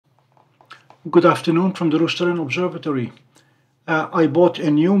Good afternoon from the Rooster Inn Observatory. I bought a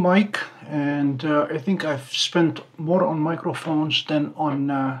new mic and I think I've spent more on microphones than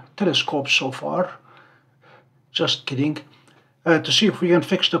on telescopes so far. Just kidding. To see if we can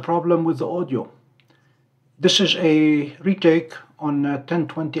fix the problem with the audio. This is a retake on 10,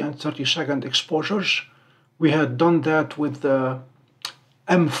 20 and 30-second exposures. We had done that with the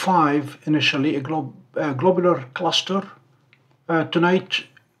M5 initially, a globular cluster. Tonight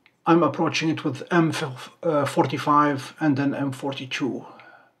I'm approaching it with M45 and then M42.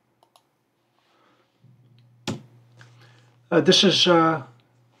 This is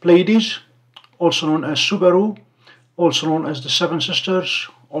Pleiades, also known as Subaru, also known as the Seven Sisters,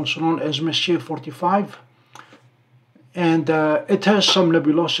 also known as Messier 45. And it has some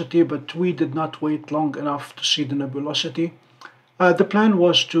nebulosity, but we did not wait long enough to see the nebulosity. The plan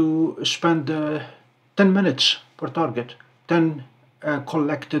was to spend 10 minutes per target, 10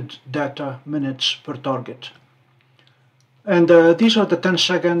 collected data minutes per target. And these are the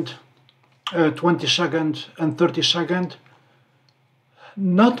 10-second, 20-second, and 30-second.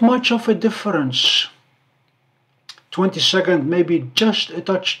 Not much of a difference. 20-second maybe just a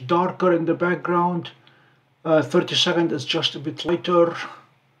touch darker in the background. 30-second is just a bit lighter.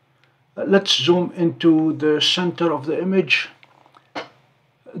 Let's zoom into the center of the image.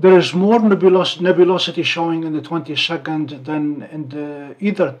 There is more nebulosity showing in the 20-second than in the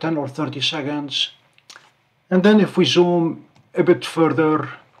either 10 or 30 seconds. And then if we zoom a bit further,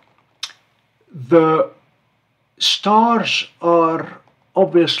 the stars are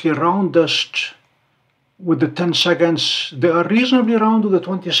obviously roundest with the 10 seconds. They are reasonably round with the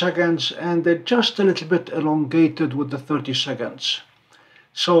 20 seconds, and they're just a little bit elongated with the 30 seconds.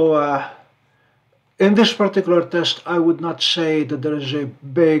 So in this particular test, I would not say that there is a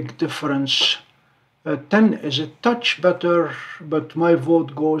big difference. 10 is a touch better, but my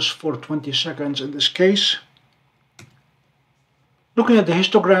vote goes for 20 seconds in this case. Looking at the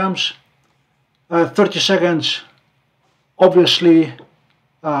histograms, 30 seconds obviously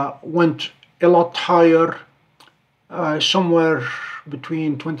went a lot higher, somewhere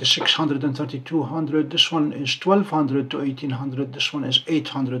between 2600 and 3200. This one is 1200 to 1800. This one is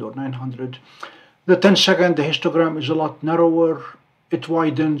 800 or 900. The 10-second, the histogram is a lot narrower. It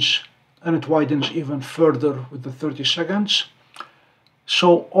widens, and it widens even further with the 30 seconds.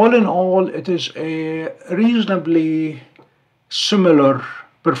 So all in all, it is a reasonably similar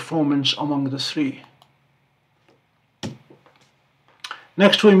performance among the three.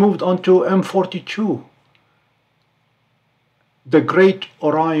 Next, we moved on to M42, the Great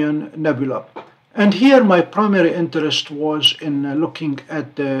Orion Nebula. And here my primary interest was in looking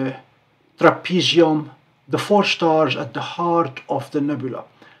at the trapezium, the four stars at the heart of the nebula.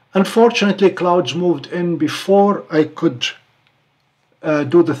 Unfortunately, clouds moved in before I could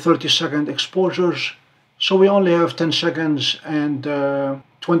do the 30-second exposures, so we only have 10 seconds and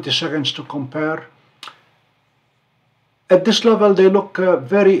 20 seconds to compare. At this level, they look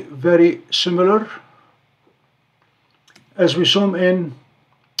very, very similar. As we zoom in,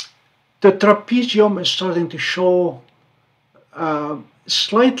 the trapezium is starting to show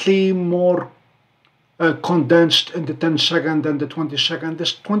slightly more condensed in the 10-second than the 20-second.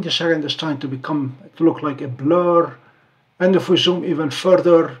 This 20-second is starting to look like a blur. And if we zoom even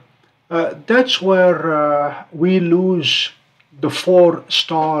further, that's where we lose the four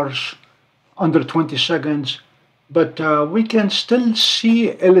stars under 20 seconds. But we can still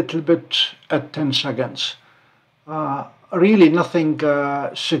see a little bit at 10 seconds. Really nothing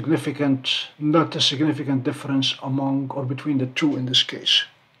significant, not a significant difference among or between the two in this case.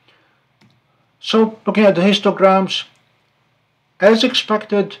 So looking at the histograms, as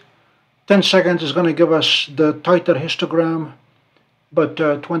expected, 10 seconds is going to give us the tighter histogram, but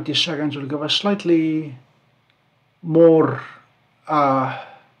 20 seconds will give us slightly more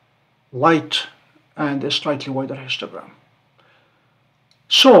light and a slightly wider histogram.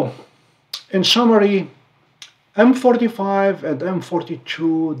 So, in summary, M45 and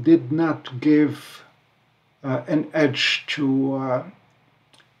M42 did not give an edge to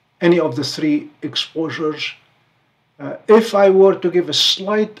any of the three exposures. If I were to give a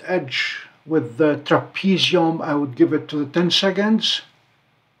slight edge with the trapezium, I would give it to the 10 seconds.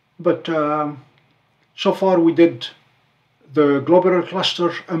 But so far we did the globular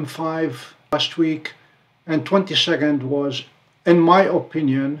cluster M5 last week, and 20-second was, in my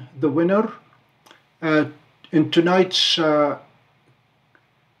opinion, the winner. In tonight's M42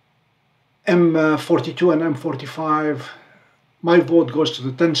 and M45, my vote goes to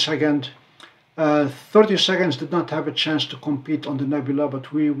the 10-second. 30 seconds did not have a chance to compete on the nebula,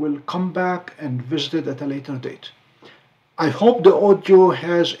 but we will come back and visit it at a later date. I hope the audio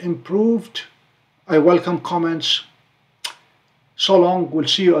has improved. I welcome comments. So long, we'll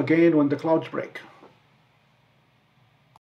see you again when the clouds break.